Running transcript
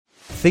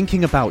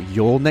thinking about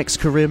your next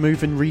career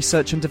move in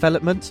research and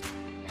development?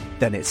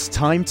 Then it's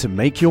time to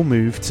make your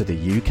move to the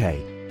UK.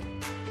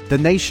 The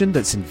nation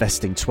that's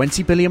investing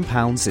 £20 billion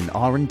in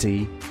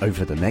R&D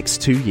over the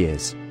next 2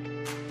 years.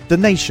 The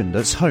nation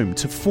that's home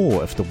to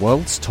 4 of the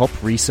world's top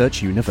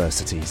research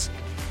universities.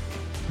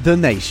 The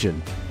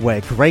nation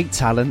where great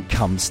talent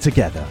comes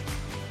together.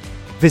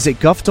 Visit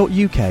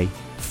gov.uk/great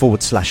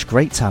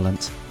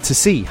talent to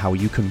see how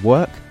you can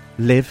work,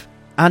 live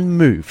and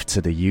move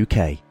to the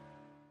UK.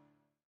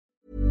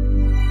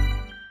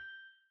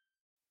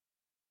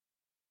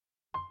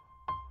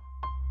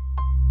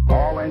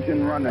 All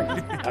engine running.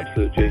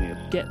 Absolute genius.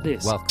 Get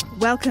this.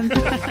 Welcome.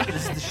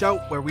 This is the show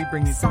where we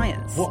bring you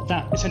Science. What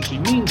that essentially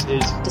means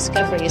is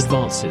discoveries,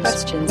 advances,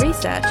 Questions.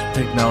 Research.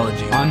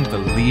 technology.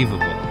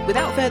 Unbelievable.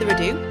 Without further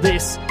ado,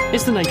 This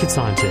is The Naked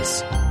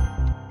Scientists.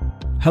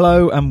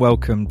 Hello and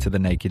welcome to The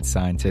Naked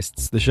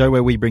Scientists, the show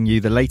where we bring you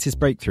the latest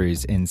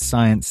breakthroughs in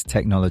science,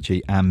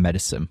 technology and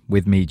medicine,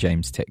 with me,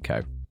 James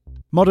Titko.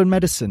 Modern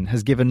medicine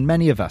has given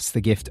many of us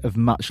the gift of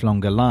much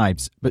longer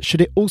lives, but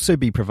should it also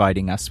be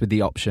providing us with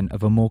the option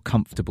of a more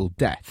comfortable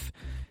death?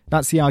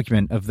 That's the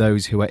argument of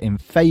those who are in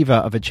favour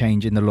of a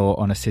change in the law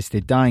on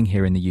assisted dying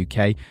here in the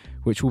UK,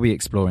 which we'll be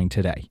exploring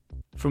today.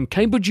 From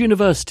Cambridge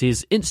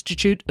University's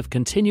Institute of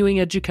Continuing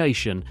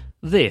Education,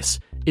 this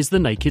is The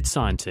Naked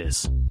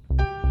Scientists.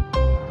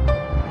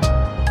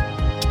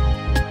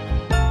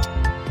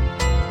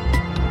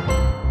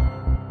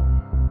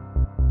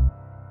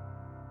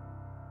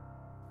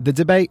 The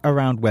debate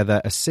around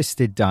whether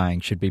assisted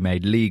dying should be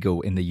made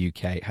legal in the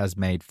UK has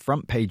made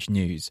front-page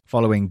news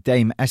following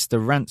Dame Esther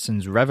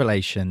Rantzen's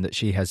revelation that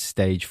she has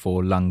stage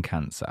 4 lung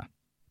cancer.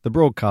 The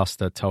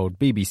broadcaster told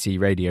BBC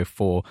Radio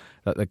 4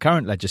 that the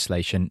current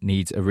legislation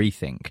needs a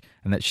rethink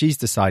and that she's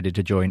decided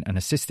to join an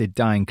assisted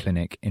dying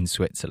clinic in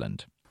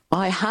Switzerland.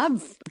 I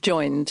have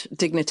joined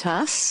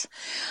Dignitas.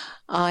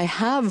 I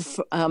have,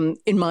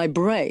 in my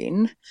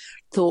brain,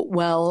 thought,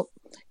 well,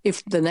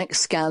 if the next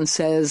scan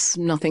says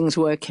nothing's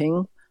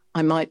working,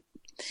 I might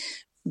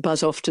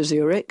buzz off to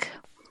Zurich.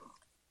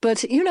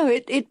 But, you know,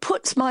 it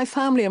puts my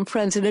family and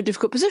friends in a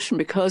difficult position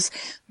because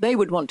they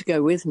would want to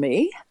go with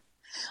me.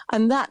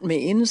 And that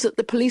means that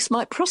the police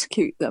might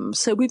prosecute them.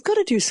 So we've got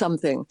to do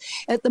something.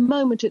 At the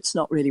moment, it's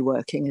not really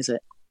working, is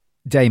it?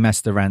 Dame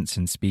Esther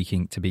Rantzen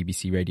speaking to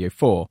BBC Radio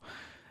 4.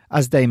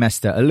 As Dame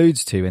Esther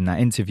alludes to in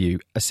that interview,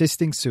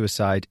 assisting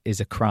suicide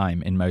is a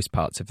crime in most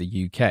parts of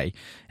the UK,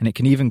 and it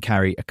can even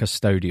carry a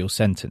custodial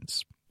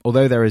sentence.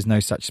 Although there is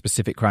no such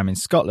specific crime in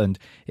Scotland,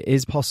 it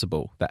is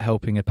possible that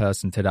helping a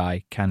person to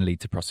die can lead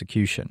to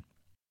prosecution.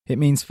 It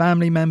means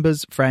family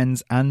members,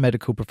 friends and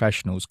medical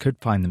professionals could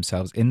find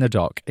themselves in the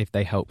dock if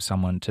they help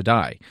someone to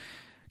die.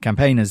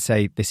 Campaigners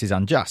say this is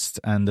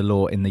unjust and the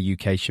law in the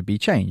UK should be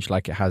changed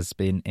like it has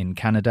been in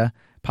Canada,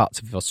 parts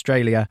of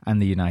Australia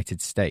and the United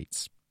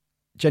States.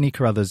 Jenny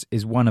Carruthers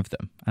is one of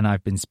them, and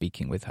I've been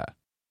speaking with her.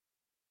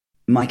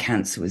 My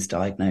cancer was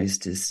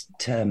diagnosed as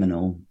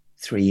terminal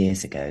 3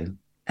 years ago,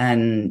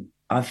 and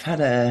I've had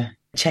a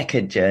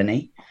checkered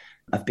journey.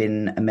 I've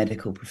been a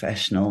medical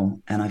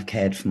professional and I've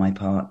cared for my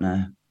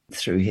partner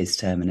through his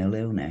terminal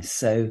illness.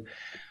 So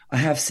I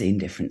have seen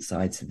different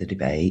sides of the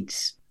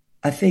debate.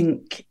 I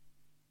think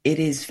it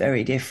is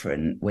very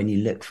different when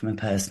you look from a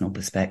personal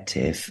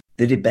perspective.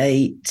 The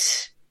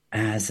debate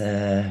as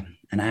an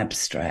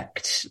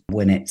abstract,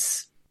 when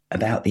it's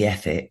about the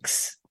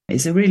ethics,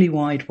 is a really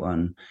wide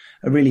one,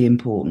 a really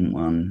important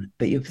one,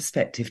 but your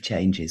perspective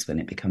changes when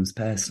it becomes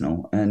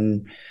personal.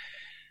 And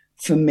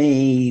for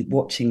me,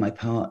 watching my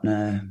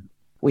partner,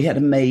 we had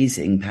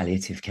amazing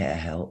palliative care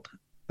help,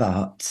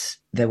 but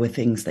there were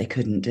things they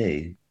couldn't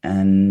do.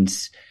 And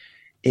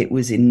it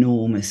was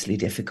enormously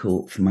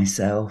difficult for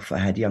myself. I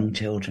had young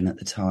children at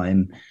the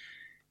time.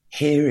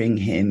 Hearing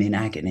him in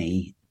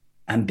agony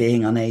and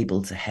being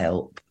unable to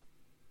help,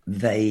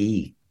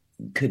 they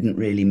couldn't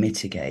really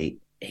mitigate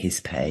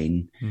his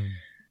pain.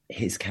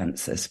 His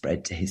cancer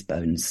spread to his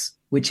bones,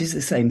 which is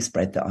the same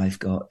spread that I've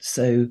got.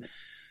 So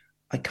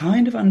I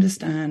kind of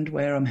understand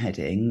where I'm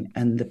heading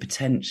and the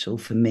potential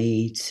for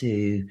me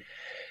to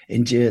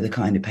endure the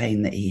kind of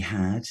pain that he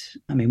had.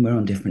 I mean, we're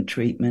on different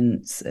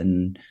treatments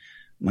and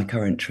my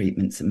current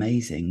treatment's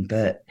amazing,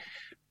 but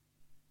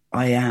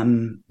I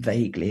am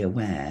vaguely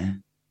aware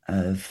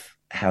of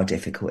how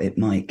difficult it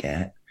might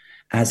get,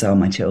 as are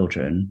my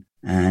children,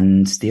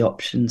 and the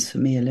options for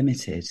me are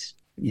limited.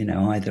 You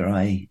know, either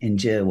I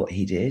endure what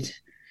he did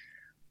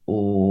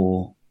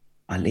or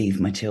I leave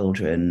my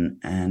children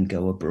and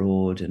go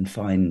abroad and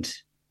find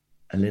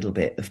a little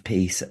bit of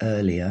peace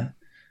earlier,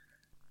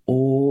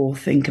 or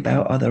think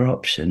about other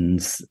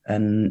options,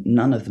 and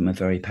none of them are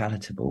very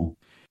palatable.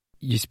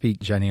 You speak,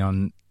 Jenny,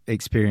 on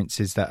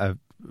experiences that are,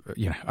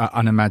 are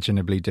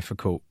unimaginably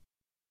difficult.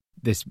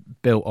 This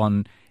built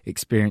on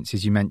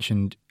experiences. You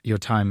mentioned your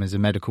time as a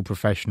medical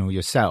professional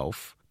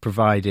yourself,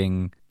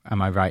 providing,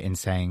 am I right in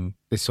saying,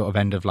 this sort of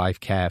end-of-life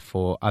care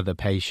for other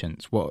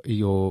patients. What are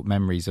your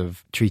memories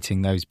of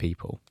treating those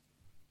people?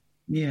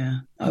 Yeah,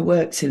 I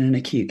worked in an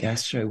acute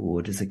gastro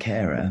ward as a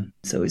carer,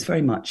 so it was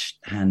very much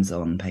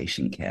hands-on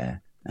patient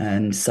care.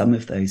 And some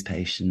of those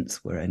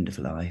patients were end of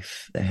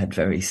life. They had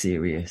very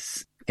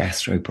serious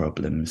gastro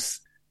problems.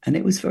 And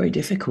it was very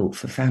difficult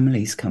for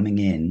families coming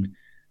in.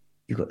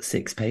 You've got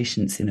 6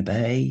 patients in a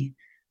bay,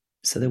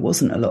 so there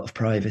wasn't a lot of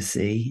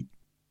privacy.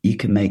 You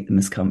can make them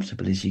as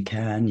comfortable as you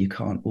can. You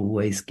can't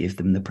always give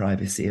them the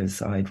privacy of a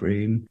side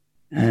room.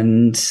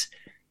 And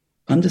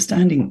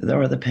understanding that there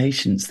are other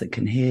patients that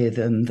can hear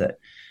them, that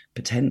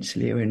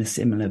potentially are in a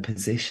similar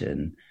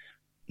position,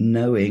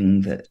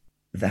 knowing that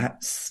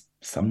that's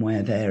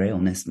somewhere their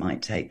illness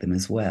might take them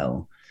as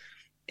well,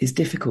 is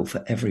difficult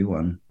for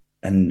everyone.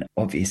 And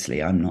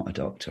obviously, I'm not a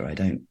doctor. I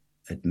don't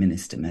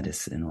administer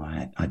medicine, or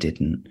I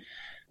didn't.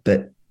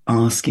 But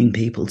asking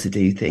people to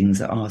do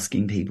things,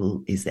 asking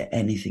people, is there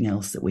anything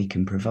else that we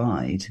can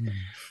provide?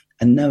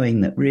 And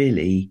knowing that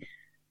really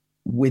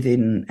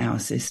within our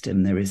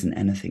system, there isn't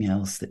anything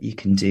else that you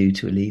can do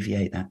to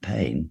alleviate that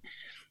pain.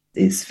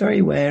 It's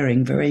very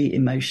wearing, very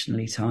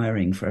emotionally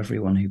tiring for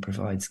everyone who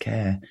provides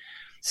care.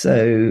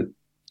 So,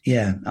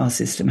 yeah, our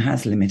system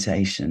has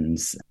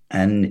limitations.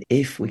 And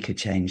if we could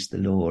change the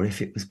law,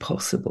 if it was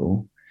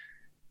possible,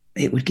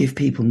 it would give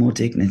people more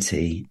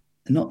dignity,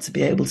 not to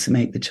be able to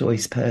make the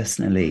choice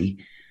personally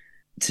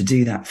to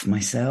do that for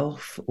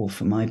myself or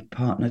for my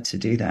partner to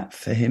do that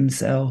for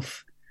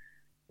himself.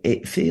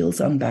 It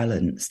feels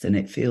unbalanced, and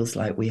it feels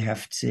like we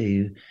have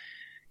to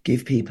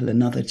give people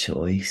another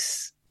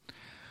choice.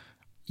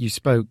 You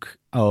spoke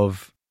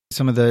of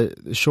some of the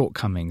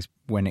shortcomings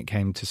when it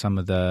came to some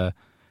of the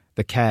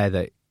care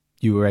that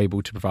you were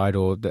able to provide,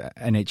 or the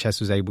NHS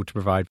was able to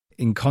provide,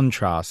 in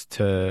contrast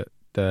to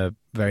the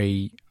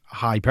very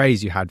high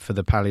praise you had for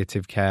the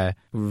palliative care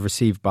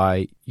received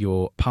by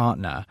your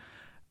partner.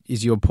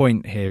 Is your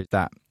point here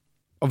that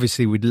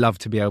obviously we'd love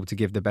to be able to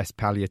give the best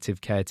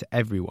palliative care to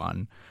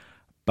everyone,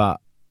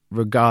 but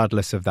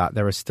regardless of that,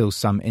 there are still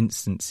some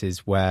instances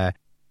where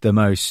the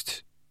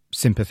most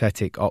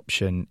sympathetic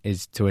option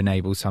is to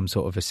enable some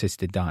sort of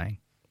assisted dying?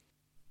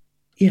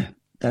 Yeah,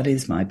 that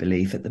is my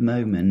belief. At the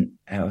moment,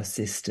 our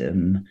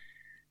system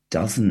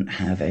doesn't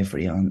have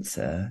every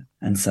answer,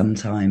 and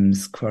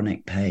sometimes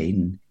chronic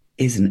pain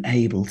isn't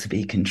able to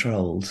be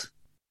controlled.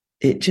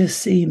 It just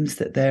seems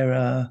that there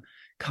are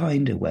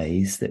kinder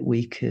ways that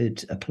we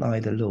could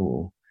apply the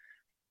law,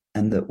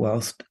 and that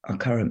whilst our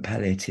current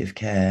palliative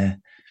care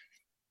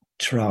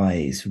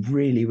tries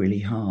really,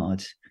 really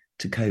hard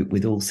to cope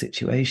with all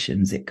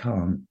situations, it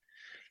can't.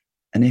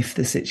 And if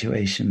the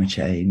situation were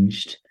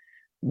changed,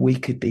 we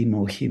could be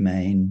more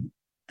humane,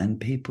 and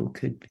people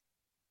could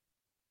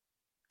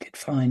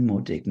find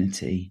more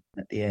dignity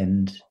at the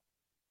end.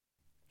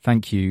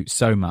 Thank you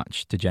so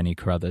much to Jenny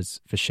Carruthers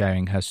for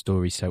sharing her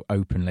story so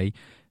openly.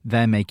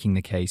 They're making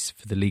the case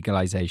for the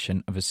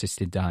legalisation of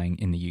assisted dying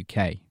in the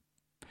UK.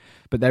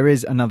 But there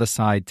is another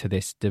side to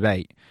this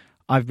debate.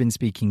 I've been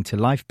speaking to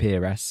life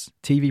peeress,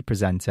 TV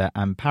presenter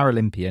and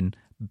Paralympian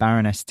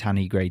Baroness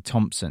Tanni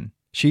Grey-Thompson.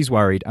 She's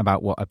worried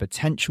about what a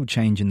potential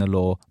change in the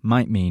law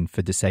might mean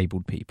for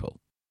disabled people.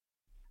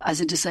 As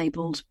a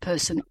disabled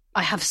person,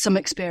 I have some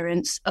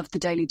experience of the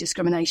daily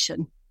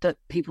discrimination that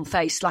people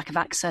face, lack of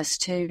access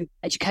to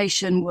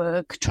education,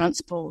 work,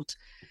 transport.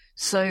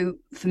 So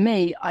for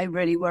me, I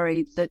really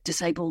worry that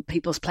disabled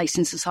people's place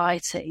in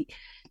society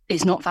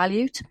is not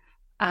valued,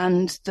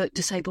 and that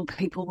disabled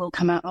people will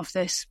come out of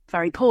this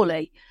very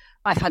poorly.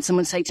 I've had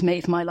someone say to me,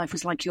 if my life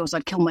was like yours,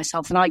 I'd kill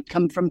myself. And I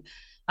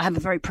have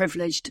a very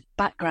privileged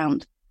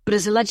background. But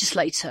as a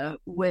legislator,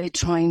 we're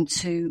trying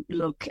to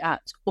look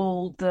at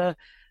all the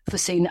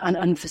foreseen and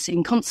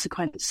unforeseen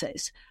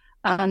consequences.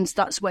 And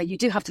that's where you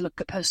do have to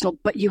look at personal,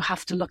 but you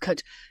have to look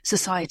at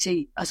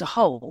society as a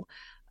whole.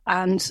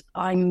 And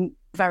I'm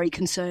very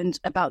concerned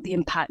about the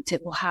impact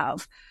it will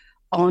have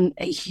on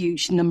a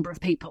huge number of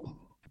people.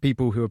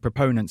 People who are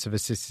proponents of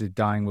assisted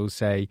dying will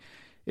say,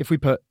 if we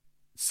put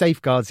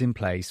safeguards in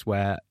place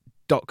where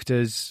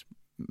doctors,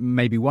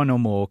 maybe one or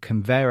more,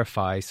 can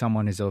verify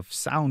someone is of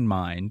sound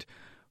mind,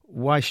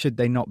 why should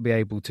they not be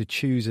able to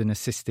choose an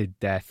assisted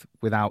death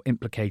without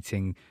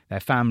implicating their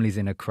families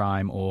in a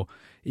crime or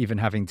even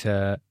having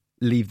to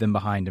leave them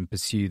behind and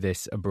pursue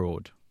this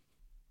abroad?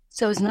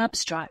 So as an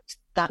abstract,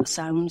 that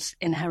sounds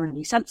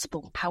inherently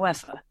sensible.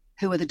 However,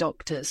 who are the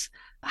doctors?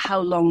 How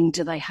long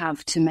do they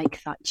have to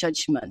make that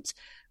judgment?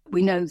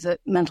 We know that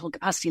mental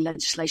capacity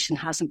legislation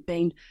hasn't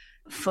been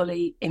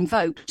fully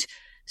invoked.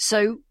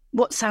 So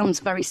what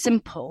sounds very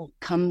simple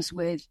comes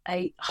with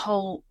a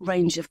whole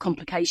range of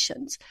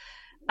complications.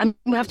 And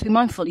we have to be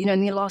mindful, in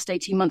the last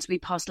 18 months, we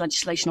passed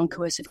legislation on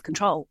coercive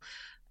control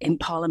in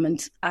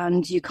Parliament,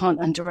 and you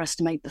can't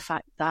underestimate the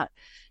fact that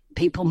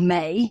people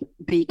may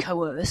be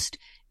coerced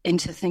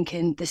into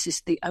thinking this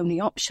is the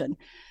only option.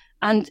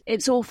 And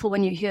it's awful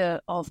when you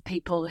hear of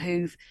people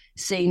who've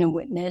seen and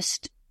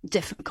witnessed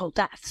difficult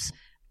deaths.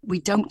 We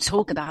don't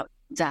talk about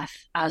death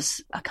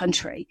as a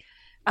country,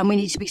 and we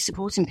need to be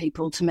supporting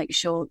people to make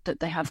sure that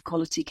they have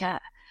quality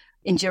care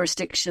in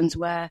jurisdictions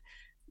where,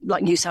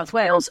 like New South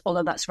Wales,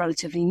 although that's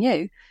relatively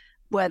new,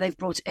 where they've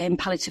brought in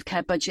palliative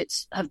care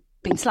budgets have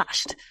been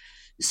slashed.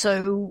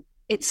 So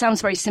it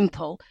sounds very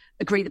simple,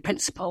 agree the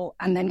principle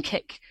and then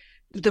kick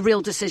the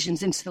real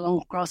decisions into the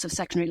long grass of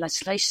secondary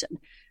legislation.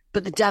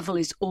 But the devil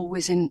is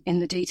always in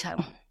the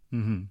detail.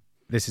 Mm-hmm.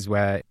 This is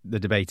where the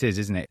debate is,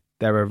 isn't it?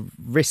 There are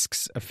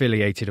risks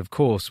affiliated, of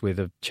course, with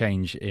a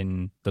change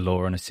in the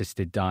law on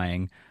assisted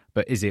dying,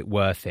 but is it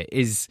worth it?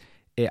 Is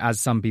it, as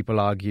some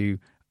people argue,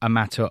 a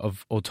matter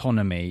of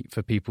autonomy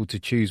for people to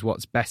choose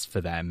what's best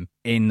for them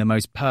in the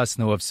most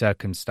personal of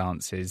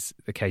circumstances,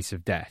 the case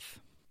of death?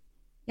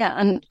 Yeah,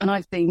 and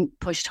I've been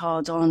pushed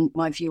hard on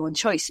my view on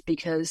choice,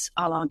 because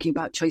I'll argue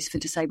about choice for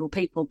disabled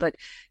people, but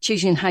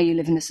choosing how you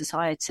live in a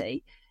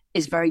society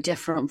is very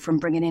different from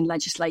bringing in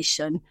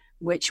legislation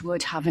which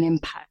would have an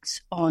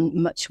impact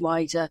on much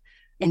wider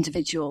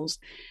individuals.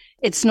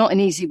 It's not an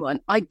easy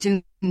one. I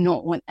do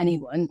not want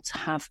anyone to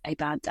have a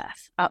bad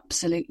death.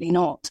 Absolutely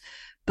not.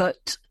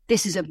 But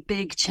this is a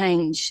big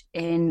change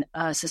in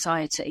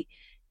society.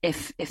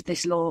 If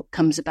this law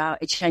comes about,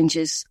 it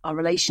changes our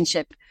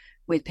relationship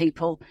with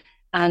people.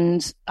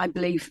 And I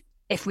believe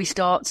if we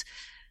start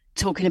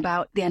talking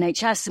about the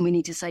NHS and we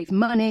need to save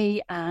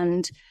money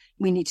and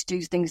we need to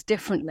do things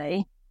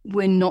differently,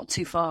 we're not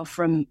too far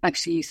from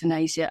actually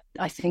euthanasia.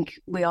 I think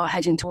we are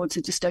heading towards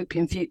a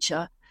dystopian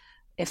future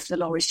if the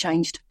law is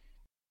changed.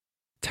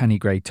 Tanni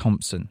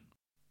Gray-Thompson.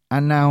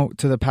 And now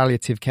to the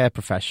palliative care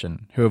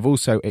profession, who have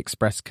also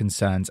expressed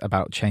concerns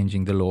about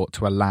changing the law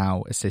to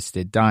allow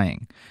assisted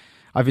dying.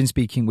 I've been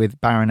speaking with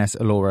Baroness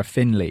Alora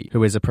Finlay,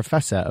 who is a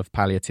professor of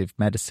palliative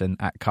medicine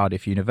at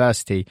Cardiff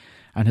University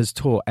and has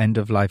taught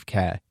end-of-life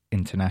care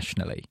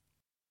internationally.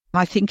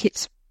 I think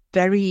it's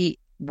very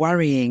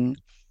worrying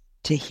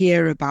to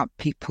hear about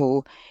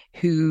people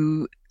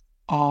who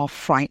are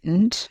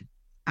frightened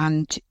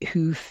and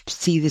who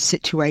see the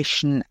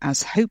situation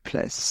as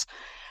hopeless,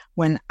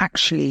 when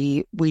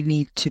actually we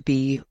need to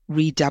be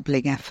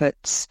redoubling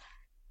efforts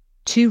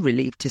to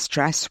relieve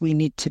distress. We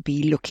need to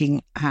be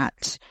looking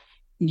at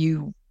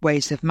new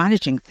ways of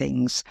managing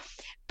things,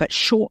 but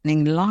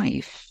shortening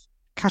life,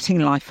 cutting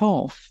life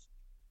off,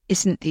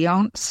 isn't the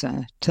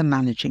answer to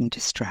managing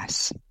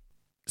distress.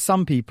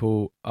 Some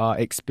people are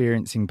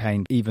experiencing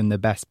pain even the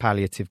best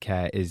palliative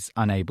care is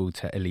unable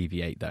to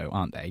alleviate, though,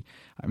 aren't they?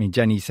 I mean,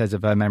 Jenny says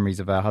of her memories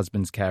of her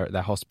husband's care at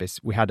their hospice,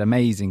 we had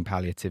amazing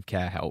palliative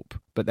care help,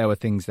 but there were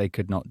things they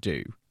could not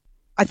do.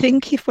 I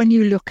think when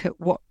you look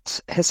at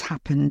what has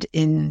happened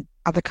in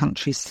other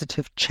countries that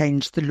have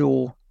changed the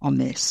law on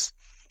this,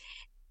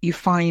 you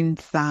find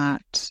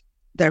that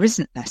there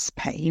isn't less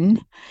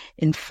pain.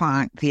 In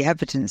fact, the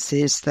evidence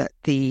is that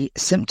the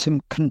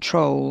symptom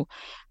control,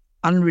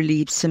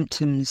 unrelieved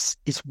symptoms,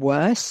 is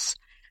worse.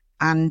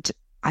 And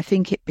I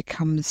think it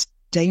becomes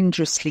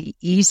dangerously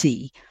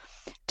easy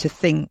to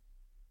think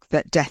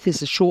that death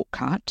is a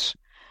shortcut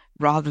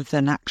rather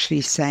than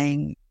actually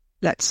saying,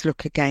 let's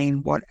look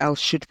again, what else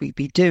should we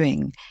be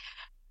doing?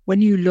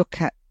 When you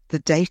look at the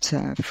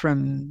data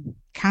from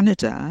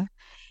Canada,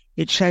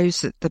 it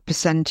shows that the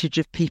percentage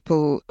of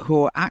people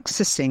who are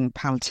accessing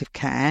palliative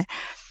care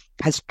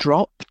has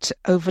dropped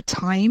over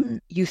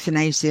time.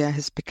 Euthanasia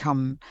has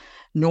become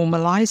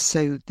normalised,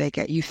 so they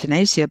get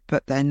euthanasia,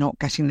 but they're not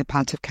getting the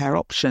palliative care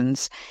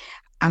options.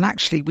 And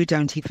actually, we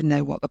don't even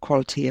know what the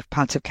quality of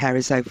palliative care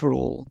is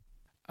overall.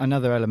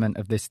 Another element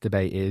of this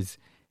debate is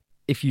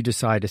if you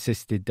decide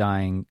assisted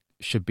dying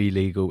should be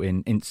legal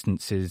in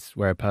instances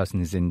where a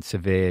person is in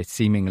severe,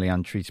 seemingly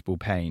untreatable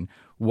pain,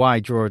 why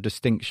draw a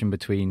distinction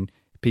between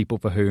people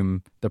for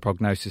whom the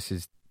prognosis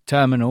is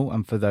terminal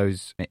and for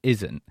those it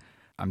isn't?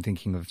 I'm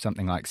thinking of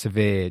something like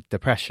severe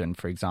depression,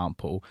 for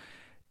example.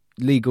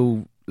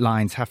 Legal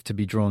lines have to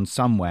be drawn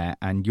somewhere,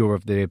 and you're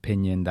of the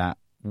opinion that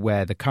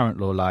where the current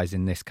law lies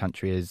in this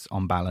country is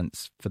on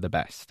balance for the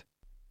best.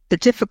 The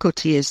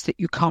difficulty is that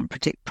you can't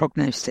predict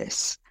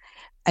prognosis.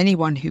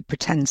 Anyone who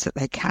pretends that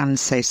they can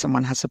say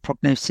someone has a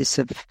prognosis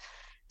of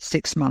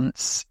 6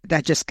 months,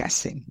 they're just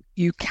guessing.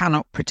 You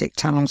cannot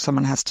predict how long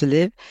someone has to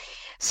live.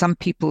 Some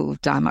people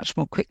die much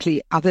more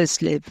quickly.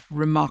 Others live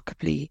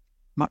remarkably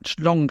much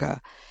longer.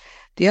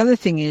 The other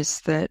thing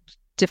is that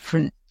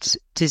different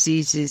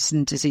diseases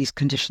and disease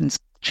conditions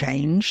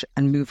change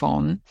and move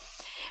on.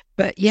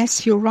 But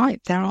yes, you're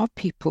right. There are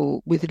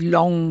people with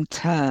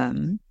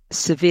long-term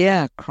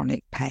severe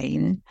chronic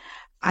pain,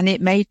 and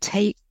it may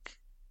take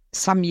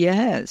some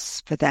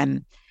years for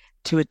them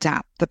to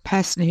adapt. The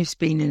person who's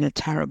been in a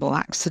terrible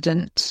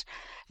accident,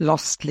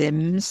 lost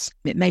limbs,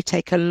 it may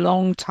take a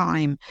long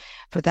time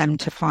for them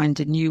to find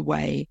a new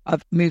way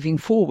of moving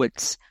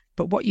forwards.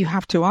 But what you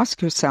have to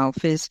ask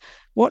yourself is,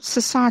 what's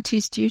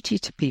society's duty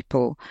to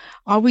people?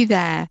 Are we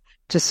there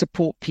to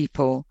support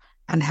people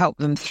and help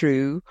them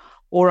through?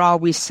 Or are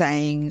we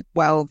saying,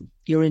 well,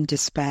 you're in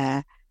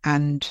despair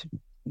and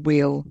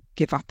we'll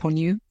give up on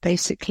you,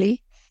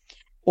 basically?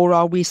 Or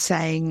are we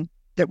saying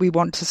that we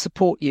want to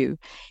support you?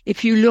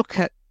 If you look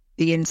at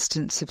the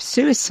instance of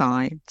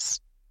suicides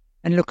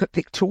and look at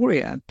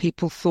Victoria,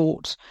 people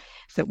thought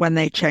that when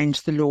they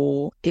changed the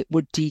law, it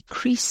would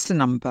decrease the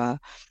number.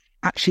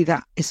 Actually,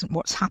 that isn't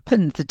what's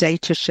happened. The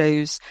data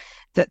shows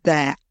that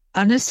their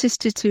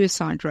unassisted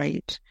suicide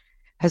rate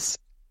has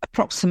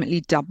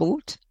approximately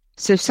doubled.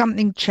 So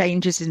something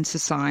changes in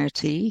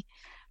society.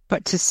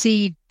 But to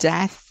see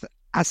death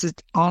as an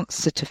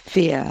answer to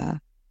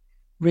fear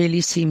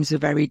really seems a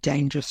very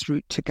dangerous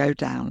route to go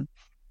down.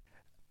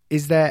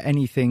 Is there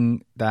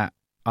anything that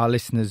our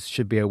listeners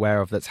should be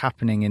aware of that's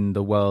happening in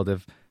the world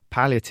of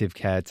palliative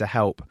care to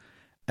help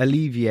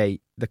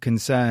alleviate the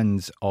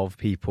concerns of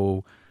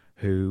people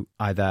who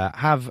either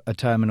have a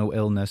terminal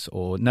illness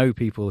or know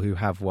people who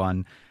have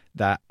one,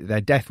 that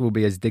their death will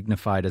be as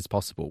dignified as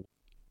possible?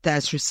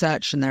 There's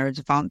research and there are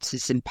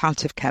advances in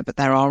palliative care, but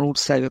there are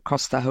also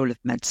across the whole of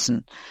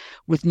medicine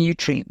with new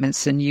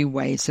treatments and new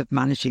ways of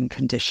managing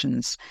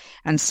conditions.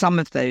 And some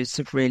of those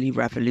have really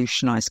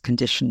revolutionized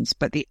conditions.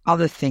 But the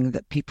other thing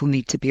that people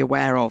need to be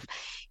aware of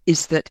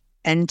is that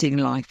ending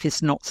life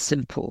is not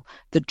simple.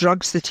 The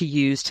drugs that are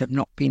used have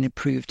not been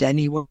approved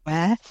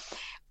anywhere.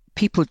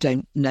 People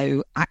don't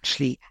know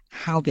actually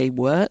how they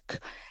work.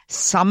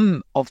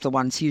 Some of the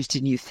ones used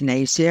in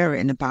euthanasia,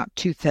 in about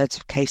 2/3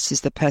 of cases,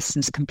 the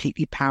person's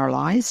completely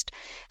paralyzed,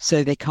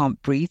 so they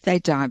can't breathe, they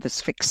die of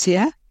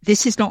asphyxia.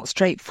 This is not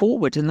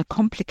straightforward, and the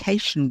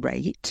complication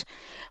rate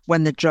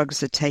when the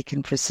drugs are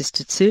taken for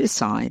assisted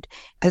suicide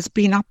has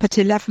been up at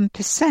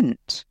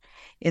 11%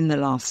 in the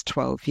last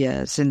 12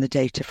 years in the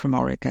data from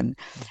Oregon.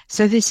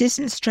 So this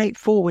isn't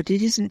straightforward.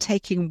 It isn't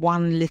taking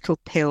one little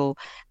pill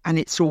and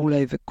it's all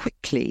over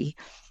quickly.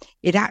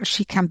 It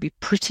actually can be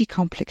pretty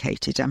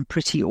complicated and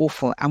pretty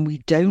awful. And we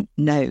don't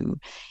know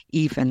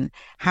even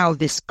how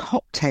this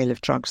cocktail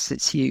of drugs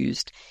that's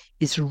used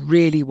is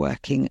really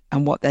working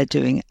and what they're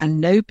doing.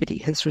 And nobody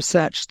has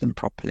researched them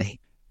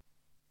properly.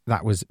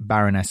 That was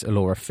Baroness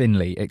Alora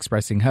Finlay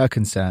expressing her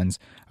concerns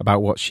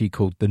about what she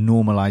called the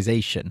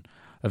normalisation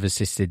of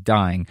assisted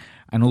dying,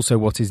 and also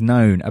what is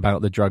known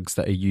about the drugs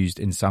that are used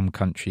in some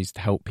countries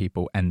to help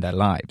people end their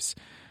lives.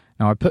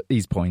 Now, I put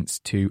these points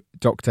to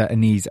Dr.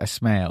 Anees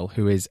Esmail,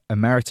 who is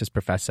Emeritus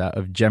Professor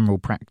of General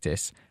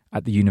Practice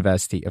at the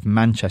University of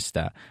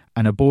Manchester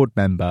and a board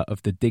member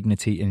of the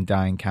Dignity in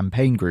Dying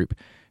campaign group,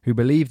 who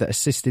believe that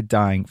assisted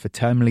dying for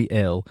terminally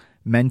ill,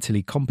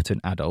 mentally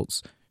competent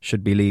adults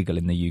should be legal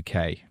in the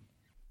UK.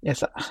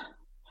 Yes,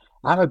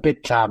 I'm a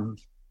bit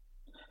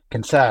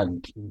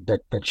concerned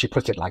that she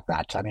puts it like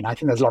that. I mean, I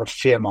think there's a lot of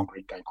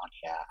fear-mongering going on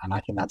here, and I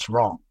think that's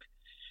wrong.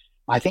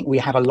 I think we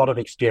have a lot of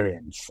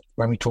experience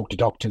when we talk to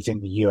doctors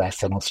in the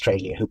US and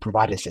Australia who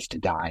provide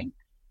assisted dying.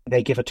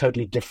 They give a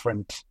totally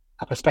different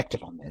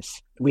perspective on this.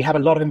 We have a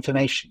lot of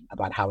information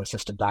about how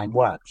assisted dying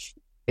works.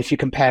 If you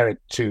compare it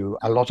to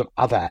a lot of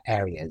other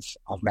areas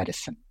of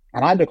medicine,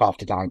 and I look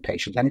after dying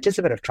patients, and it is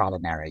a bit of trial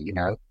and error, you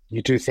know.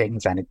 You do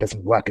things and it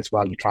doesn't work as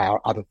well. You try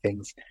out other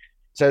things.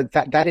 So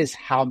that is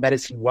how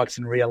medicine works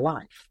in real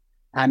life.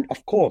 And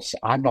of course,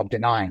 I'm not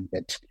denying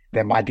that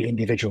there might be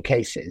individual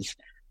cases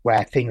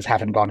where things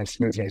haven't gone as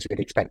smoothly as we'd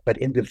expect. But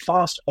in the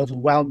vast,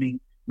 overwhelming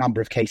number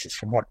of cases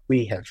from what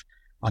we have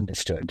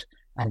understood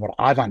and what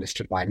I've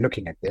understood by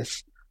looking at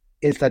this,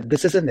 is that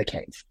this isn't the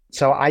case.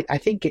 So I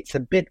think it's a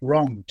bit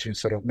wrong to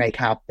sort of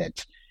make out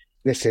that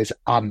this is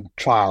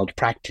untrialed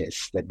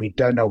practice, that we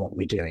don't know what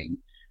we're doing,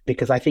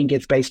 because I think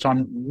it's based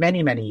on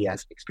many, many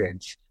years of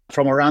experience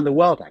from around the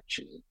world,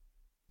 actually.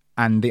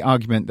 And the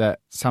argument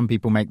that some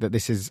people make that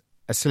this is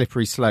a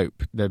slippery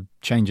slope, the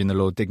change in the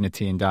law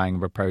Dignity in Dying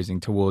proposing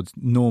towards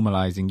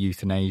normalising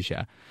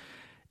euthanasia.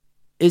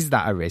 Is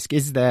that a risk?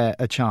 Is there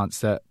a chance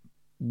that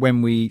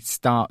when we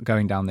start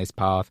going down this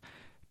path,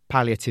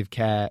 palliative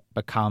care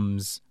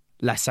becomes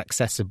less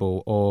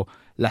accessible or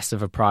less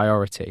of a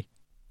priority?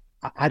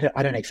 I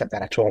don't accept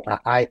that at all.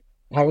 I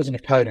was an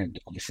opponent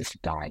of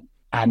assisted dying,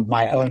 and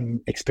my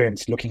own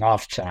experience looking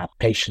after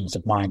patients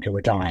of mine who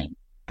were dying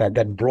that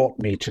then brought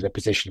me to the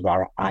position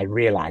where I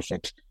realized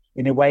that,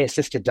 in a way,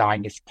 assisted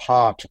dying is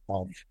part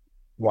of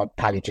what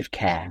palliative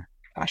care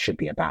should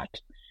be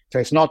about. So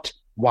it's not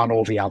one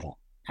or the other.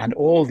 And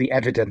all the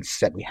evidence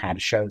that we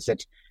have shows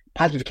that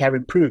palliative care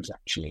improves,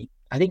 actually.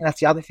 I think that's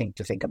the other thing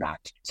to think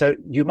about. So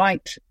you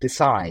might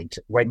decide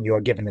when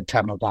you're given a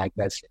terminal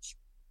diagnosis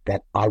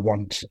that I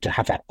want to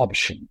have that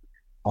option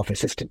of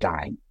assisted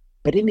dying.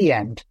 But in the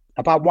end,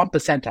 about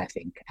 1%, I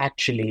think,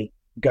 actually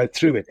go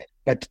through with it.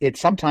 But it's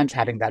sometimes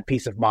having that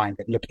peace of mind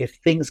that, look, if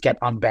things get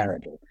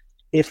unbearable,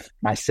 if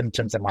my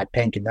symptoms and my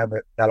pain can no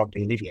longer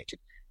be alleviated,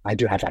 I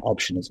do have that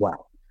option as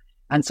well.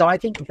 And so I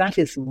think that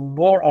is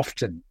more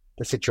often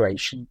the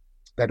situation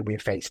that we're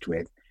faced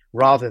with,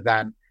 rather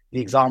than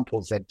the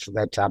examples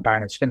that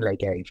Baroness Finlay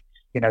gave.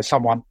 You know,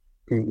 someone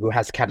who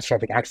has a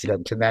catastrophic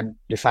accident and then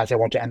decides they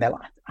want to end their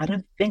life. I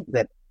don't think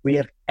that we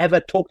have ever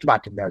talked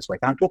about it in those ways.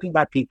 I'm talking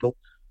about people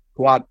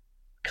who are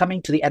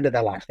coming to the end of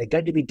their life. They're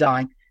going to be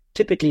dying,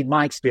 typically, in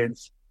my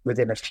experience,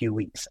 within a few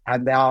weeks,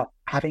 and they are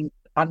having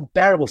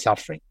unbearable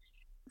suffering.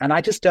 And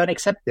I just don't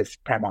accept this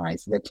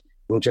premise that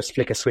we'll just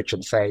flick a switch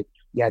and say,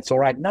 yeah, it's all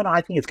right. No,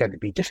 I think it's going to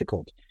be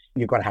difficult.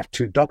 You've got to have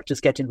 2 doctors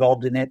get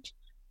involved in it.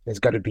 There's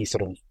got to be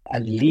sort of a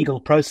legal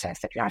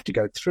process that you have to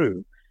go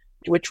through,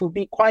 which will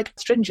be quite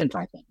stringent,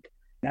 I think.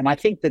 And I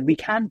think that we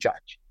can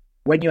judge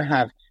when you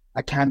have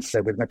a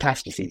cancer with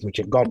metastases, which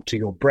have gone to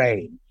your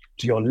brain,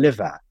 to your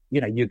liver,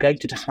 you know, you're going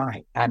to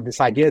die. And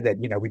this idea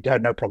that, you know, we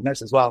don't know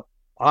prognosis, well,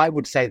 I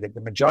would say that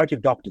the majority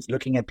of doctors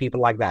looking at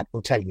people like that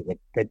will tell you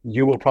that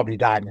you will probably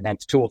die in the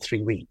next 2 or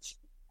 3 weeks.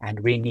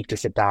 And we need to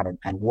sit down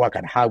and work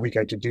on how we're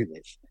going to do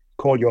this.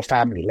 Call your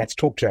family. Let's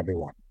talk to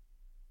everyone.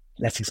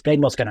 Let's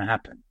explain what's going to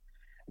happen.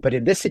 But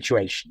in this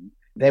situation,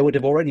 there would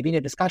have already been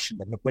a discussion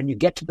that when you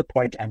get to the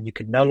point and you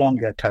can no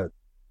longer cope,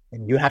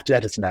 and you have to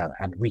let us know,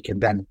 and we can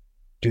then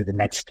do the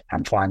next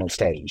and final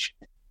stage.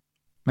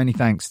 Many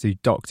thanks to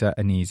Dr.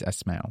 Anees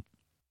Esmail.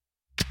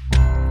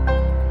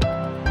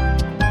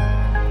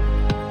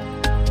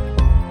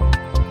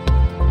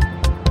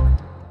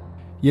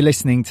 You're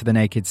listening to The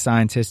Naked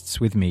Scientists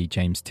with me,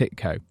 James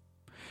Titko.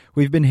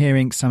 We've been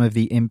hearing some of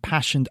the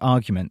impassioned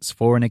arguments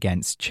for and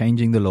against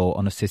changing the law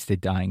on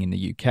assisted dying in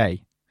the UK.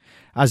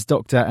 As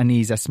Dr.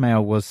 Anees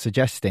Esmail was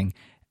suggesting,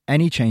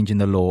 any change in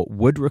the law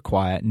would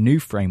require new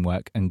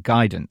framework and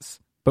guidance.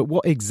 But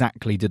what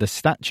exactly do the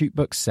statute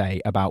books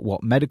say about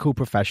what medical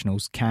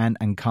professionals can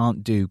and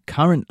can't do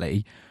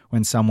currently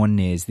when someone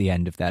nears the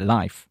end of their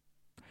life?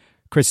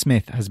 Chris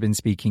Smith has been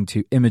speaking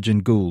to Imogen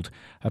Gould,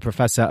 a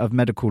professor of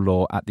medical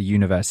law at the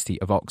University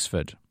of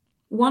Oxford.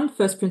 One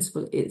first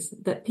principle is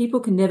that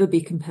people can never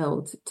be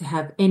compelled to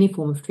have any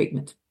form of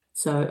treatment.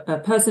 So a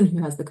person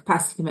who has the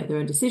capacity to make their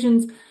own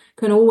decisions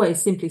can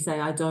always simply say,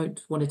 I don't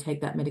want to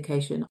take that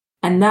medication.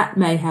 And that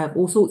may have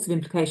all sorts of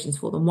implications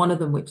for them, one of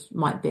them which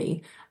might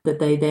be that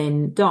they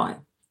then die.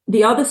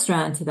 The other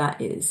strand to that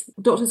is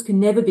doctors can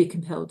never be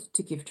compelled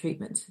to give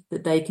treatment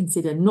that they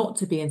consider not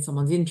to be in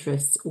someone's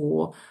interests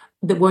or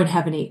that won't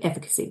have any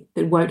efficacy,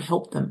 that won't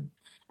help them.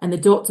 And the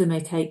doctor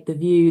may take the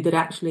view that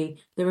actually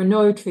there are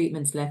no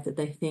treatments left that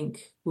they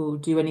think will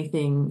do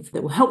anything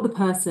that will help the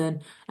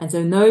person. And so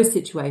in those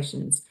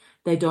situations,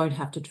 they don't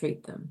have to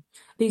treat them.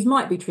 These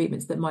might be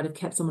treatments that might have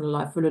kept someone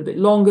alive for a little bit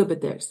longer,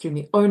 but they're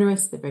extremely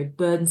onerous, they're very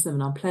burdensome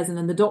and unpleasant.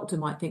 And the doctor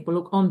might think, well,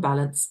 look, on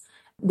balance,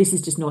 this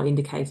is just not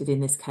indicated in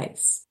this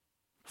case.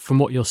 From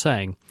what you're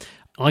saying,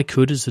 I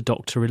could, as a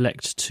doctor,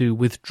 elect to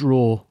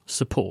withdraw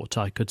support.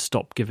 I could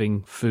stop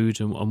giving food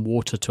and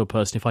water to a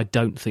person if I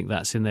don't think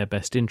that's in their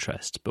best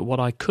interest. But what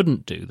I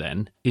couldn't do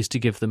then is to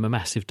give them a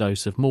massive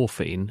dose of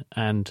morphine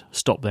and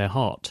stop their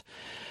heart,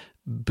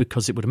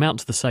 because it would amount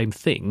to the same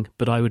thing,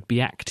 but I would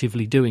be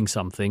actively doing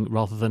something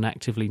rather than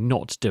actively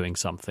not doing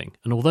something.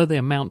 And although they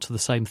amount to the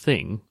same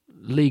thing,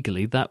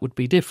 legally that would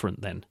be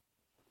different then.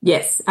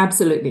 Yes,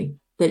 absolutely.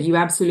 That you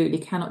absolutely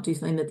cannot do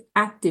something that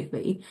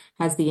actively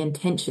has the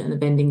intention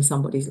of ending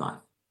somebody's life.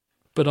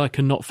 But I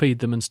cannot feed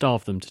them and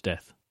starve them to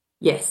death.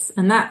 Yes,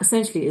 and that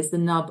essentially is the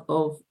nub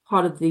of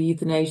part of the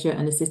euthanasia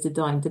and assisted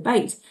dying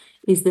debate,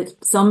 is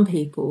that some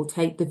people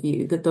take the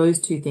view that those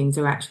two things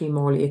are actually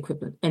morally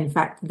equivalent. In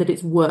fact, that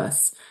it's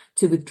worse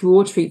to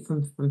withdraw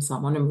treatment from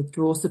someone and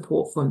withdraw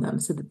support from them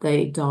so that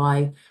they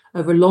die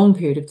over a long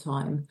period of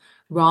time,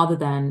 rather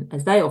than,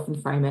 as they often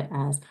frame it,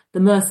 as the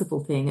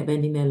merciful thing of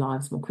ending their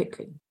lives more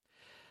quickly.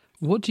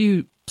 What do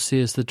you see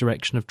as the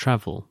direction of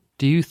travel?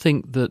 Do you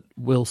think that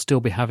we'll still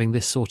be having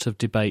this sort of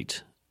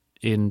debate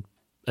in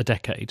a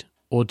decade?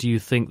 Or do you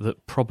think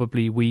that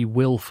probably we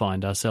will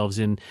find ourselves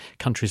in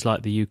countries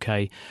like the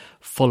UK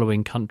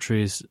following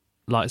countries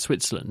like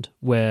Switzerland,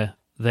 where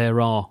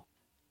there are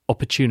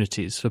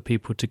opportunities for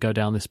people to go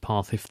down this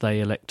path if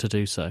they elect to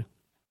do so?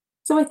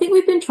 So I think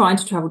we've been trying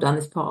to travel down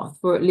this path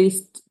for at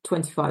least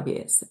 25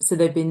 years. So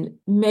there have been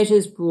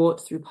measures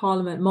brought through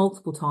Parliament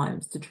multiple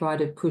times to try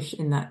to push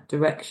in that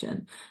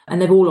direction.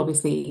 And they've all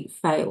obviously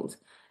failed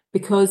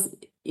because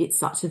it's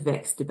such a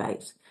vexed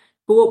debate.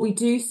 But what we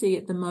do see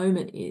at the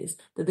moment is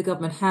that the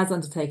government has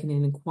undertaken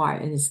an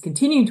inquiry and is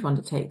continuing to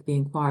undertake the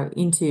inquiry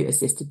into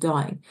assisted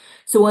dying.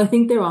 So I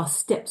think there are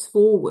steps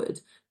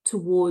forward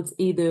towards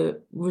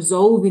either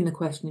resolving the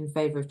question in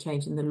favour of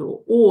changing the law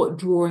or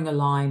drawing a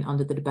line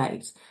under the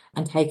debate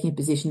and taking a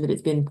position that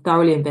it's been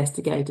thoroughly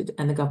investigated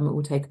and the government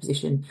will take a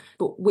position.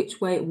 But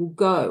which way it will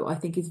go, I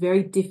think, is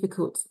very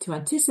difficult to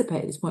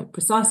anticipate at this point,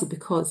 precisely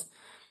because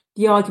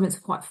the arguments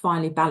are quite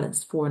finely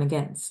balanced for and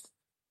against.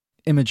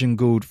 Imogen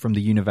Gould from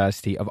the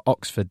University of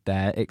Oxford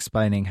there,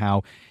 explaining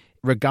how,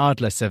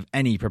 regardless of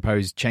any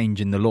proposed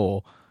change in the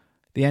law,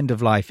 the end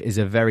of life is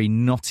a very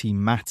knotty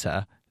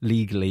matter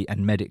legally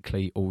and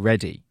medically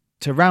already.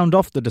 To round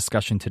off the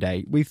discussion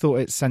today, we thought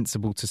it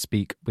sensible to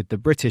speak with the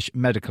British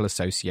Medical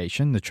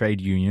Association, the trade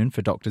union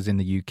for doctors in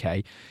the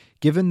UK,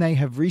 given they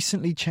have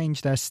recently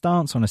changed their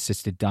stance on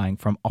assisted dying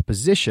from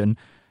opposition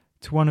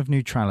to one of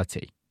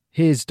neutrality.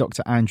 Here's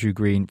Dr. Andrew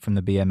Green from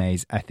the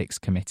BMA's Ethics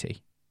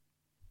Committee.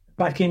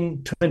 Back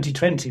in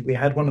 2020, we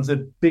had one of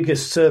the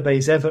biggest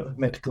surveys ever of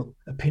medical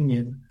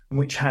opinion,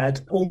 which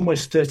had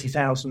almost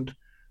 30,000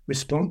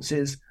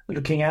 responses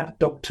looking at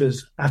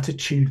doctors'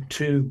 attitude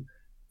to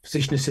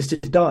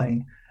physician-assisted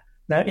dying.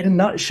 Now, in a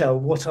nutshell,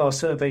 what our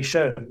survey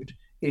showed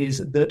is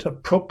that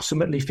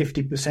approximately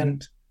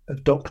 50%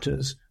 of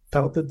doctors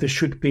felt that there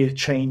should be a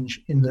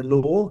change in the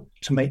law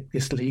to make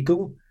this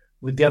legal,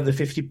 with the other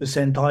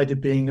 50% either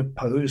being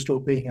opposed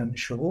or being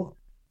unsure.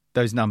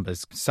 Those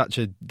numbers, such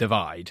a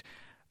divide.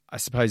 I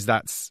suppose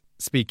that's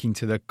speaking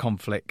to the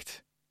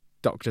conflict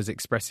doctors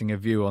expressing a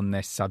view on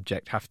this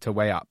subject have to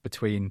weigh up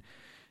between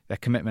their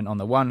commitment on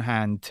the one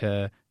hand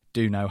to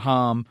do no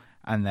harm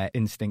and their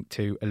instinct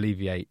to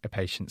alleviate a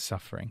patient's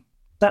suffering.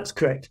 That's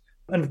correct.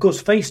 And of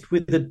course, faced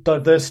with the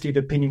diversity of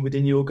opinion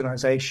within the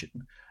organisation,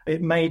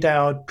 it made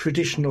our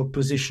traditional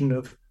position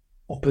of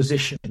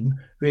opposition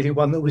really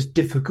one that was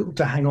difficult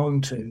to hang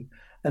on to.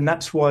 And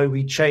that's why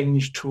we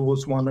changed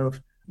towards one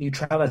of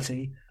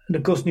neutrality. And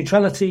of course,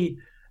 neutrality,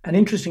 an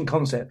interesting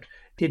concept.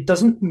 It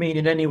doesn't mean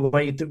in any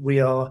way that we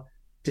are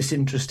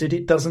disinterested.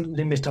 It doesn't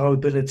limit our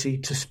ability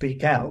to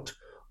speak out.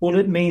 All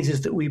it means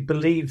is that we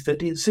believe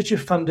that it's such a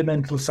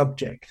fundamental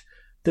subject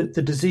that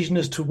the decision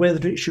as to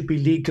whether it should be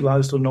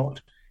legalised or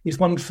not is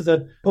one for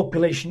the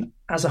population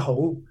as a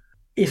whole.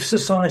 If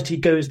society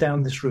goes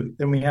down this route,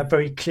 then we have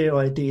very clear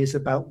ideas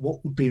about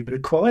what would be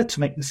required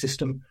to make the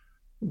system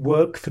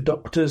work for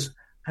doctors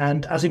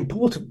and, as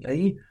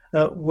importantly,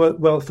 work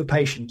well for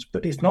patients.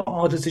 But it's not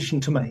our decision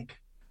to make.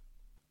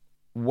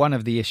 One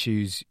of the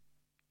issues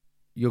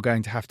you're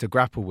going to have to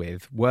grapple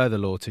with, were the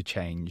law to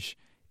change,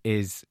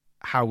 is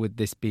how would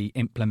this be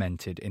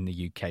implemented in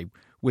the UK?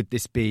 Would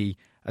this be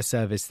a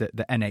service that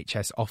the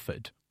NHS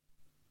offered?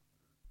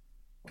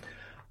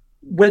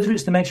 Whether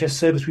it's the NHS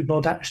service we've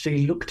not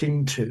actually looked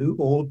into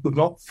or we've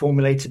not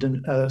formulated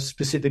a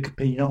specific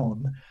opinion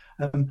on,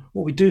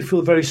 what we do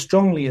feel very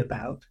strongly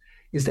about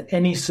is that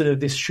any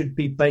service should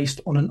be based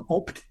on an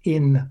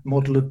opt-in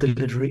model of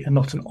delivery and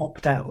not an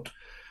opt-out.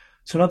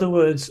 So in other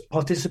words,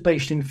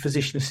 participation in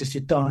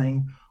physician-assisted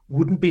dying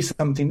wouldn't be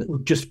something that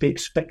would just be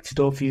expected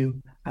of you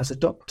as a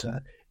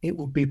doctor. It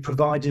would be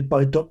provided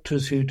by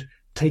doctors who'd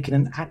taken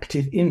an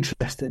active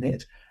interest in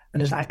it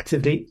and has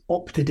actively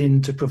opted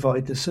in to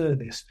provide the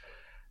service.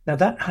 Now,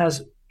 that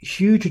has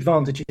huge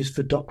advantages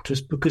for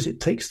doctors because it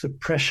takes the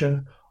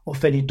pressure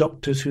off any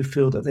doctors who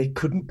feel that they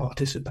couldn't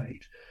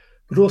participate.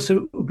 But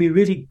also, it would be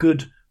really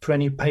good for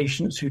any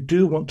patients who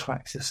do want to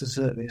access the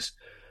service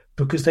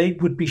because they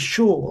would be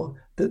sure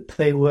that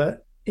they were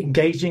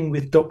engaging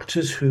with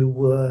doctors who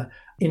were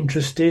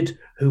interested,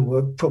 who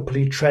were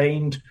properly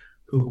trained,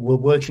 who were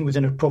working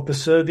within a proper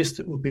service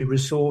that would be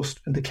resourced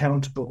and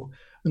accountable.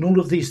 And all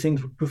of these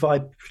things would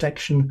provide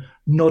protection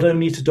not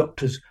only to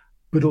doctors,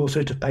 but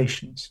also to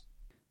patients.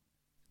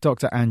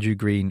 Dr. Andrew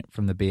Green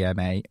from the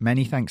BMA,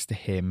 many thanks to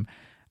him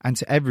and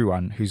to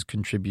everyone who's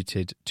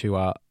contributed to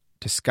our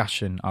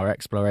discussion, our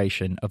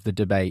exploration of the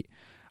debate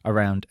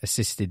around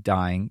assisted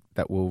dying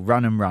that will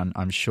run and run,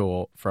 I'm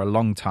sure, for a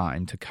long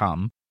time to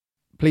come.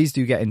 Please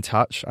do get in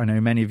touch. I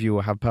know many of you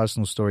will have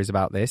personal stories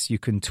about this. You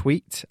can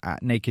tweet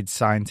at Naked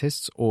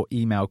Scientists or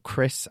email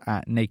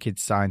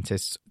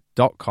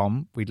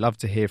chris@nakedscientists.com. We'd love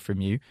to hear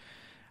from you.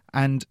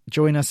 And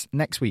join us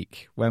next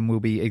week when we'll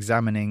be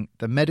examining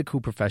the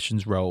medical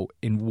profession's role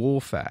in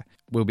warfare.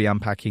 We'll be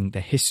unpacking the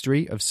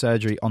history of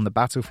surgery on the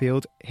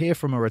battlefield, hear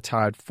from a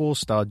retired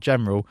 4-star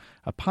general,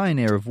 a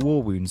pioneer of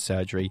war wound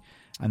surgery,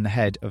 and the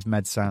head of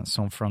Médecins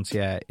Sans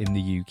Frontières in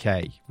the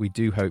UK. We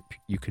do hope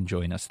you can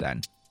join us then.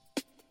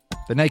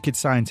 The Naked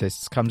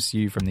Scientists comes to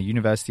you from the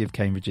University of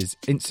Cambridge's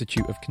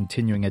Institute of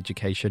Continuing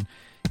Education.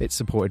 It's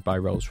supported by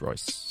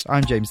Rolls-Royce.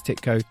 I'm James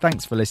Titko.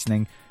 Thanks for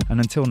listening, and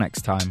until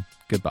next time,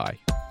 goodbye.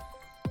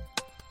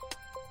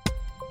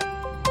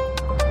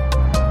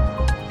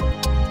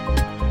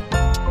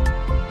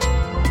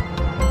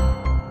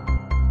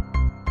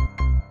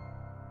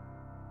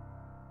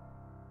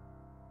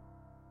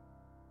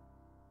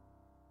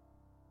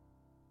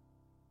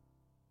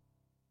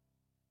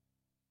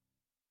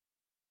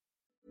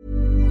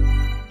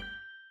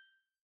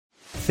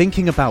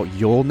 Thinking about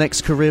your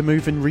next career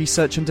move in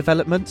research and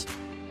development?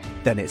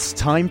 Then it's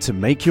time to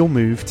make your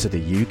move to the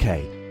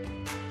UK.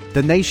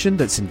 The nation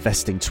that's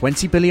investing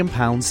 £20 billion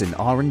in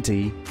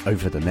R&D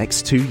over the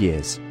next 2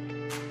 years.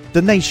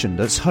 The nation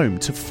that's home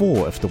to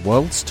 4 of the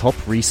world's top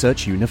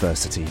research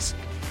universities.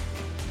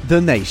 The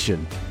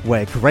nation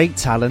where great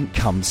talent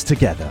comes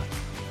together.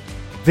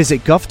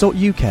 Visit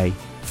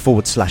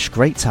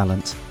gov.uk/great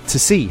talent to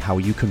see how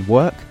you can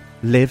work,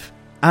 live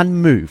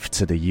and move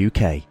to the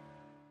UK.